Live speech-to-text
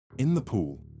In the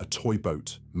pool, a toy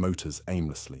boat motors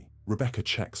aimlessly. Rebecca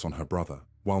checks on her brother.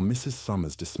 While Mrs.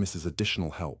 Summers dismisses additional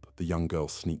help, the young girl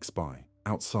sneaks by.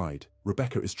 Outside,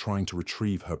 Rebecca is trying to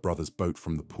retrieve her brother's boat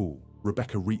from the pool.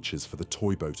 Rebecca reaches for the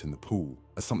toy boat in the pool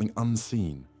as something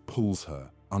unseen pulls her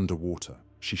underwater.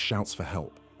 She shouts for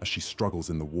help as she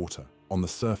struggles in the water. On the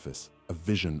surface, a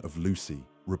vision of Lucy,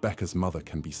 Rebecca's mother,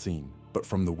 can be seen. But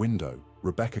from the window,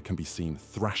 Rebecca can be seen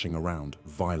thrashing around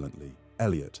violently.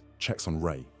 Elliot checks on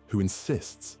Ray, who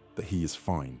insists that he is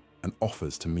fine and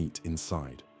offers to meet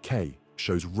inside. Kay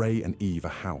shows Ray and Eve a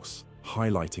house,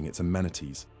 highlighting its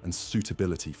amenities and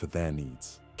suitability for their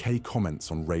needs. Kay comments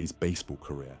on Ray's baseball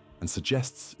career and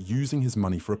suggests using his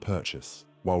money for a purchase,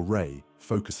 while Ray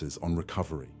focuses on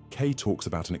recovery. Kay talks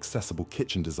about an accessible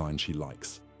kitchen design she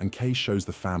likes, and Kay shows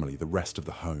the family the rest of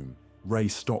the home. Ray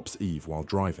stops Eve while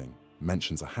driving,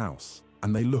 mentions a house,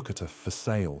 and they look at a for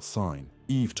sale sign.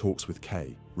 Eve talks with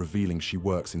Kay, revealing she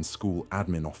works in school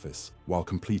admin office while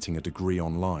completing a degree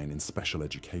online in special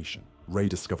education. Ray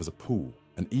discovers a pool,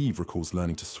 and Eve recalls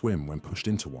learning to swim when pushed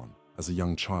into one as a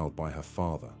young child by her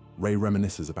father. Ray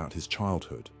reminisces about his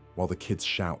childhood, while the kids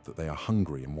shout that they are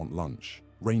hungry and want lunch.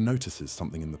 Ray notices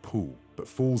something in the pool, but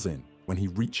falls in when he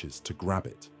reaches to grab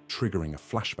it, triggering a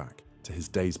flashback to his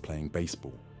days playing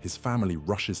baseball. His family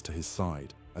rushes to his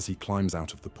side as he climbs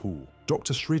out of the pool.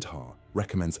 Dr. Sridhar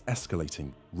recommends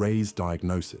escalating Ray's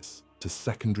diagnosis to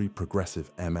secondary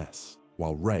progressive MS,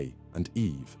 while Ray and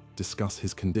Eve discuss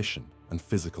his condition and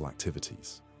physical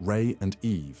activities. Ray and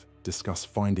Eve discuss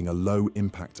finding a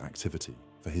low-impact activity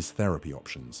for his therapy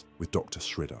options with Dr.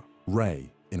 Sridhar.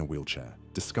 Ray, in a wheelchair,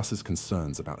 discusses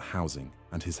concerns about housing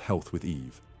and his health with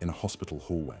Eve in a hospital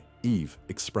hallway. Eve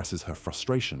expresses her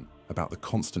frustration about the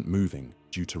constant moving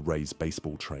due to Ray's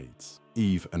baseball trades.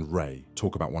 Eve and Ray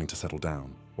talk about wanting to settle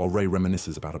down, while Ray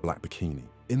reminisces about a black bikini.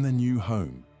 In their new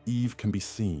home, Eve can be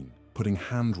seen putting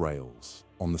handrails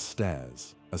on the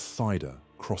stairs as Cider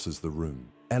crosses the room.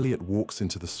 Elliot walks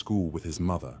into the school with his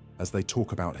mother as they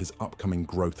talk about his upcoming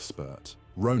growth spurt.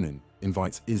 Ronan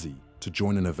invites Izzy to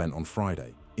join an event on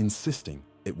Friday, insisting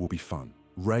it will be fun.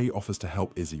 Ray offers to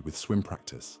help Izzy with swim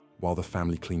practice while the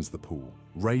family cleans the pool.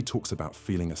 Ray talks about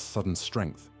feeling a sudden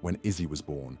strength when Izzy was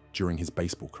born during his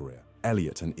baseball career.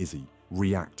 Elliot and Izzy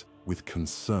react with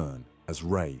concern as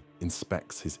Ray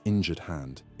inspects his injured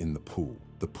hand in the pool.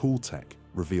 The pool tech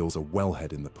reveals a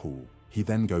wellhead in the pool. He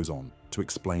then goes on to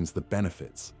explain the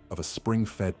benefits of a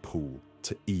spring-fed pool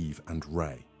to Eve and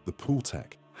Ray. The pool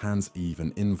tech hands Eve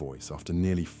an invoice after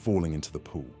nearly falling into the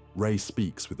pool. Ray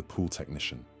speaks with the pool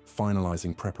technician,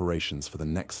 finalizing preparations for the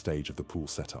next stage of the pool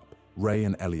setup. Ray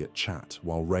and Elliot chat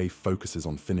while Ray focuses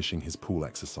on finishing his pool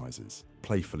exercises,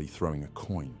 playfully throwing a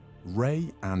coin.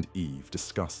 Ray and Eve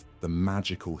discuss the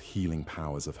magical healing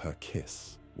powers of her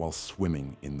kiss while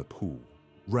swimming in the pool.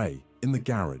 Ray, in the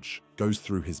garage, goes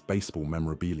through his baseball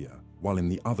memorabilia, while in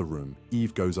the other room,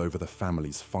 Eve goes over the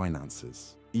family's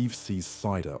finances. Eve sees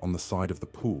Cider on the side of the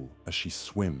pool as she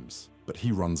swims, but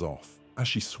he runs off. As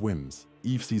she swims,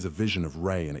 Eve sees a vision of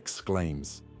Ray and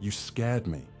exclaims, "You scared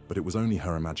me," but it was only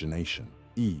her imagination.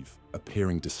 Eve,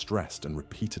 appearing distressed and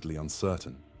repeatedly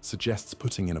uncertain, suggests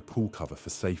putting in a pool cover for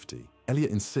safety.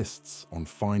 Elliot insists on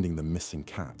finding the missing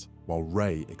cat, while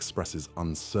Ray expresses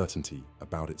uncertainty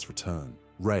about its return.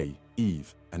 Ray,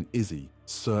 Eve, and Izzy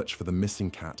search for the missing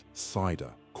cat,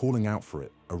 Cider, calling out for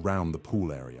it around the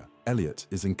pool area. Elliot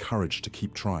is encouraged to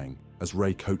keep trying as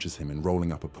Ray coaches him in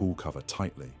rolling up a pool cover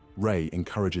tightly. Ray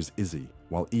encourages Izzy,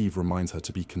 while Eve reminds her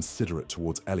to be considerate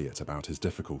towards Elliot about his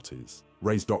difficulties.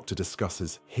 Ray's doctor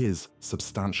discusses his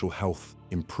substantial health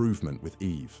improvement with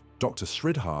Eve. Dr.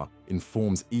 Sridhar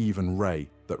informs Eve and Ray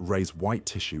that Ray's white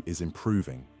tissue is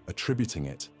improving, attributing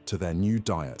it to their new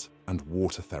diet and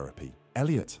water therapy.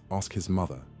 Elliot asks his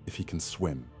mother if he can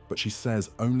swim, but she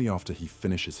says only after he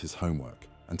finishes his homework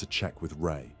and to check with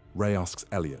Ray. Ray asks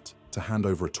Elliot to hand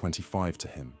over a 25 to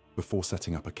him before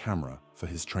setting up a camera for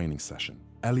his training session.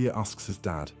 Elliot asks his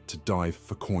dad to dive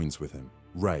for coins with him.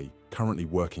 Ray, currently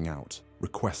working out,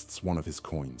 requests one of his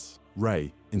coins.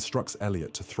 Ray instructs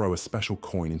Elliot to throw a special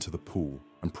coin into the pool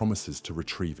and promises to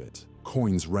retrieve it.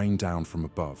 Coins rain down from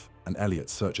above, and Elliot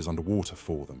searches underwater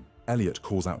for them. Elliot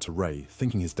calls out to Ray,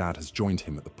 thinking his dad has joined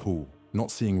him at the pool.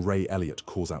 Not seeing Ray, Elliot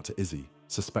calls out to Izzy,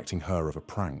 suspecting her of a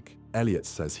prank. Elliot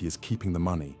says he is keeping the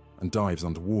money and dives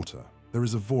underwater. There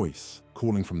is a voice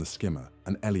calling from the skimmer,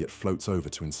 and Elliot floats over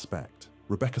to inspect.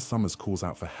 Rebecca Summers calls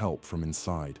out for help from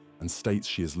inside and states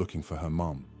she is looking for her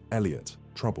mum. Elliot,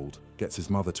 troubled, gets his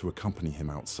mother to accompany him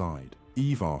outside.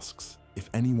 Eve asks if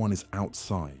anyone is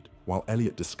outside, while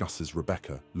Elliot discusses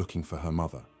Rebecca looking for her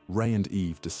mother. Ray and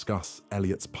Eve discuss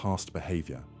Elliot's past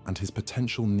behavior and his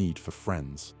potential need for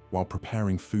friends while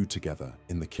preparing food together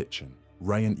in the kitchen.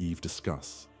 Ray and Eve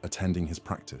discuss attending his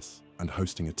practice and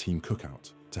hosting a team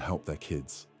cookout to help their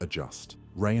kids adjust.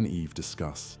 Ray and Eve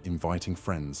discuss inviting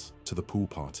friends to the pool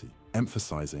party,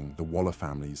 emphasizing the Waller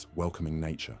family's welcoming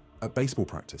nature. At baseball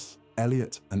practice,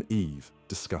 Elliot and Eve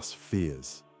discuss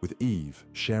fears, with Eve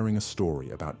sharing a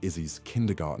story about Izzy's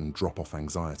kindergarten drop-off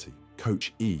anxiety.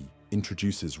 Coach E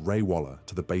introduces Ray Waller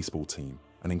to the baseball team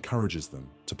and encourages them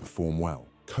to perform well.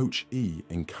 Coach E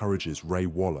encourages Ray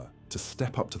Waller to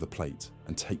step up to the plate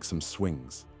and take some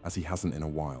swings, as he hasn't in a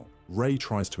while. Ray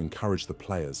tries to encourage the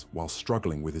players while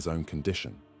struggling with his own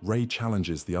condition. Ray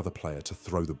challenges the other player to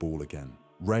throw the ball again.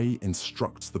 Ray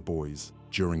instructs the boys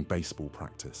during baseball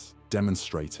practice,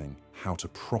 demonstrating how to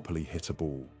properly hit a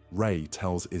ball. Ray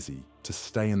tells Izzy to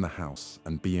stay in the house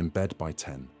and be in bed by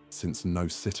 10 since no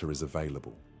sitter is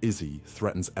available. Izzy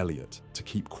threatens Elliot to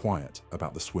keep quiet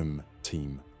about the swim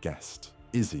team guest.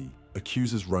 Izzy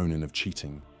accuses Ronan of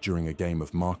cheating during a game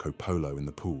of Marco Polo in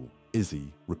the pool.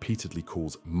 Izzy repeatedly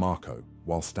calls Marco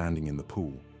while standing in the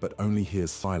pool, but only hears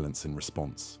silence in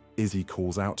response. Izzy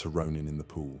calls out to Ronan in the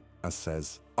pool, as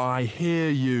says, "I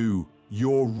hear you!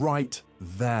 You're right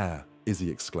there!" Izzy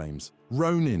exclaims,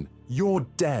 "Ronan, you're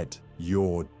dead!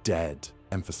 You're dead!"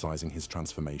 emphasizing his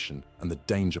transformation and the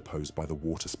danger posed by the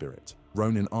water spirit.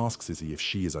 Ronan asks Izzy if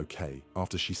she is okay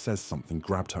after she says something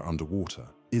grabbed her underwater.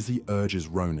 Izzy urges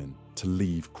Ronan to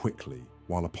leave quickly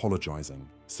while apologizing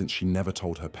since she never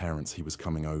told her parents he was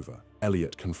coming over.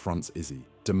 Elliot confronts Izzy,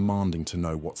 demanding to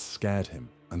know what scared him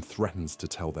and threatens to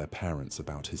tell their parents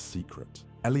about his secret.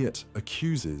 Elliot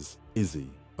accuses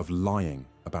Izzy of lying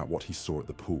about what he saw at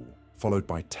the pool, followed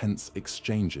by tense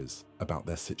exchanges about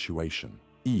their situation.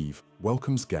 Eve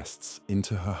welcomes guests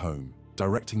into her home,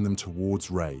 directing them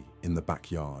towards Ray in the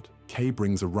backyard. Kay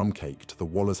brings a rum cake to the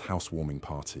Waller's housewarming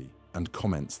party and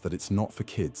comments that it's not for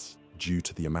kids due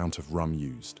to the amount of rum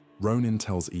used. Ronan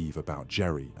tells Eve about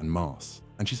Jerry and Mars,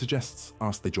 and she suggests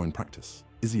they join practice.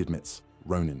 Izzy admits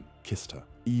Ronan kissed her.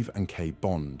 Eve and Kay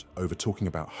bond over talking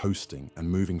about hosting and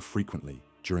moving frequently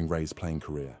during Ray's playing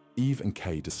career. Eve and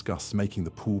Kay discuss making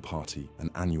the pool party an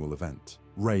annual event.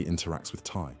 Ray interacts with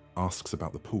Ty, asks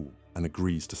about the pool, and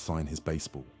agrees to sign his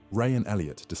baseball. Ray and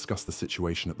Elliot discuss the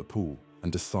situation at the pool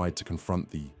and decide to confront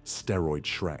the steroid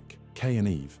Shrek. Kay and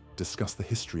Eve discuss the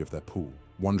history of their pool,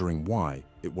 wondering why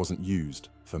it wasn't used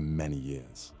for many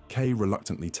years. Kay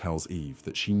reluctantly tells Eve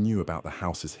that she knew about the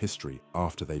house's history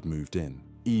after they'd moved in.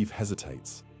 Eve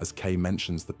hesitates as Kay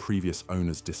mentions the previous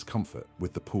owner's discomfort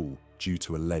with the pool due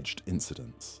to alleged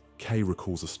incidents. Kay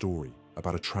recalls a story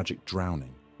about a tragic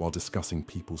drowning while discussing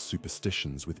people's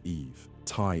superstitions with Eve.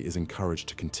 Ty is encouraged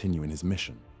to continue in his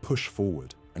mission, push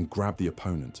forward, and grab the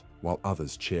opponent while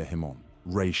others cheer him on.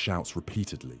 Ray shouts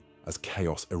repeatedly as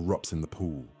chaos erupts in the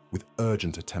pool. With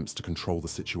urgent attempts to control the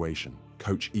situation,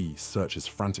 Coach E searches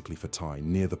frantically for Ty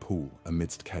near the pool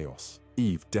amidst chaos.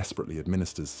 Eve desperately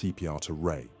administers CPR to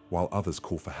Ray, while others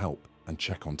call for help and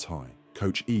check on Ty.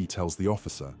 Coach E tells the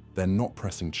officer they're not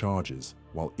pressing charges,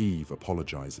 while Eve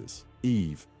apologizes.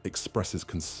 Eve expresses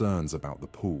concerns about the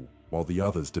pool, while the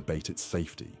others debate its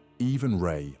safety. Eve and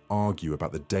Ray argue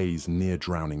about the day's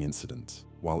near-drowning incident,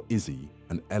 while Izzy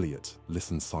and Elliot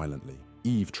listen silently.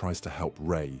 Eve tries to help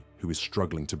Ray, who is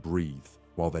struggling to breathe,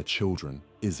 while their children,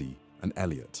 Izzy and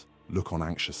Elliot, look on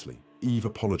anxiously. Eve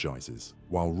apologizes,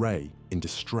 while Ray, in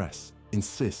distress,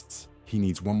 insists he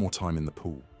needs one more time in the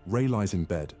pool. Ray lies in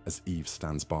bed as Eve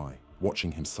stands by,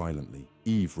 watching him silently.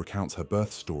 Eve recounts her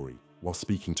birth story while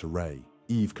speaking to Ray.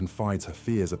 Eve confides her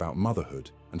fears about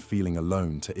motherhood and feeling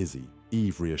alone to Izzy.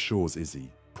 Eve reassures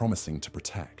Izzy, promising to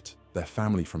protect their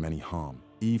family from any harm.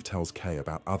 Eve tells Kay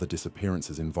about other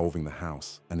disappearances involving the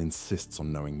house and insists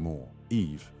on knowing more.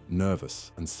 Eve,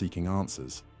 nervous and seeking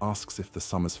answers, asks if the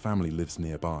Summers family lives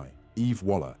nearby. Eve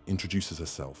Waller introduces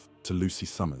herself to Lucy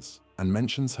Summers and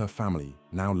mentions her family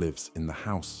now lives in the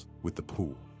house with the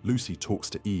pool. Lucy talks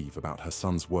to Eve about her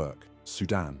son's work,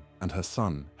 Sudan, and her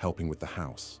son helping with the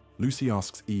house. Lucy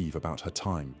asks Eve about her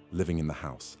time living in the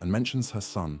house and mentions her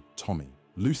son, Tommy.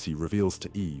 Lucy reveals to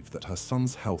Eve that her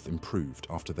son's health improved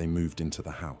after they moved into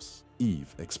the house.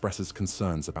 Eve expresses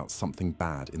concerns about something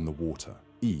bad in the water.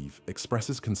 Eve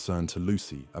expresses concern to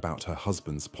Lucy about her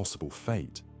husband's possible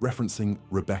fate, referencing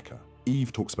Rebecca.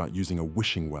 Eve talks about using a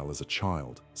wishing well as a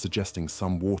child, suggesting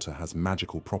some water has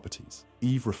magical properties.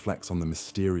 Eve reflects on the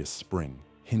mysterious spring,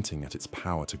 hinting at its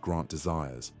power to grant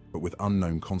desires, but with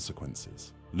unknown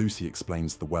consequences. Lucy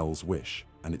explains the well's wish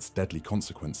and its deadly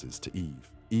consequences to Eve.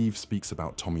 Eve speaks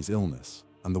about Tommy's illness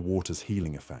and the water's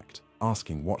healing effect,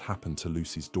 asking what happened to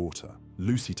Lucy's daughter.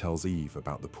 Lucy tells Eve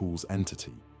about the pool's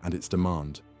entity and its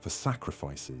demand for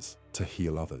sacrifices to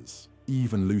heal others.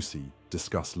 Eve and Lucy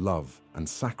discuss love and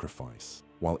sacrifice,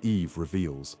 while Eve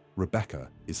reveals Rebecca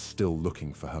is still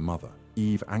looking for her mother.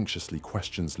 Eve anxiously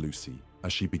questions Lucy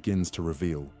as she begins to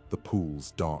reveal the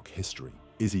pool's dark history.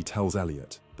 Izzy tells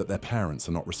Elliot that their parents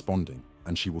are not responding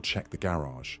and she will check the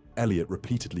garage. Elliot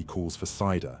repeatedly calls for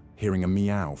cider, hearing a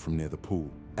meow from near the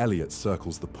pool. Elliot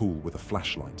circles the pool with a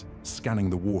flashlight, scanning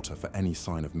the water for any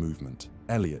sign of movement.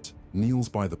 Elliot kneels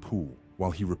by the pool while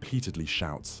he repeatedly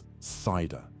shouts,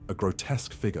 "Cider." A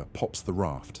grotesque figure pops the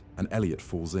raft and Elliot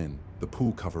falls in, the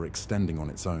pool cover extending on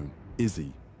its own.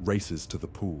 Izzy races to the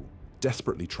pool,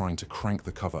 desperately trying to crank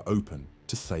the cover open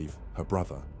to save her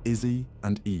brother. Izzy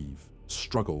and Eve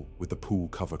struggle with the pool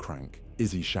cover crank.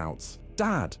 Izzy shouts,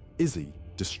 "Dad!" Izzy,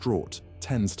 distraught,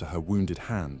 tends to her wounded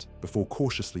hand before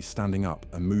cautiously standing up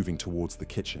and moving towards the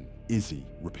kitchen. Izzy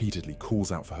repeatedly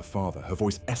calls out for her father, her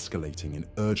voice escalating in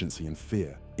urgency and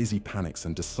fear. Izzy panics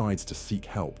and decides to seek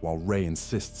help while Ray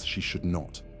insists she should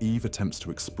not. Eve attempts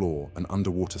to explore an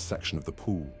underwater section of the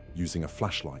pool using a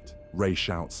flashlight. Ray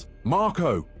shouts,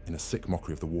 "Marco!" in a sick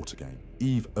mockery of the water game.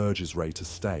 Eve urges Ray to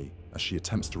stay as she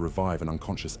attempts to revive an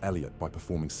unconscious Elliot by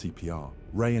performing CPR.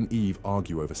 Ray and Eve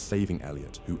argue over saving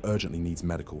Elliot, who urgently needs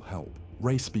medical help.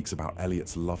 Ray speaks about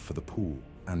Elliot's love for the pool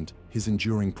and his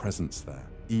enduring presence there.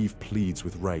 Eve pleads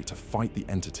with Ray to fight the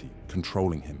entity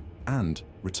controlling him and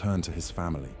return to his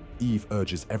family. Eve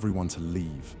urges everyone to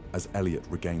leave as Elliot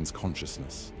regains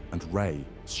consciousness, and Ray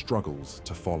struggles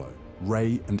to follow.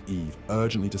 Ray and Eve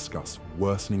urgently discuss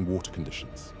worsening water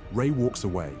conditions. Ray walks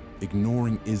away,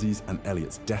 ignoring Izzy's and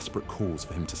Elliot's desperate calls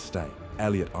for him to stay.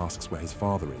 Elliot asks where his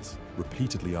father is,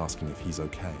 repeatedly asking if he's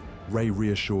okay. Ray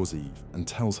reassures Eve and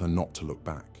tells her not to look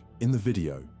back. In the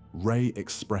video, Ray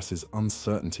expresses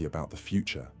uncertainty about the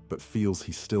future, but feels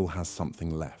he still has something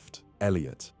left.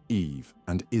 Elliot, Eve,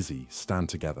 and Izzy stand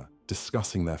together,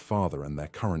 discussing their father and their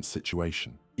current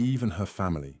situation. Eve and her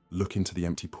family look into the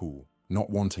empty pool, not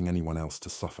wanting anyone else to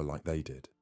suffer like they did.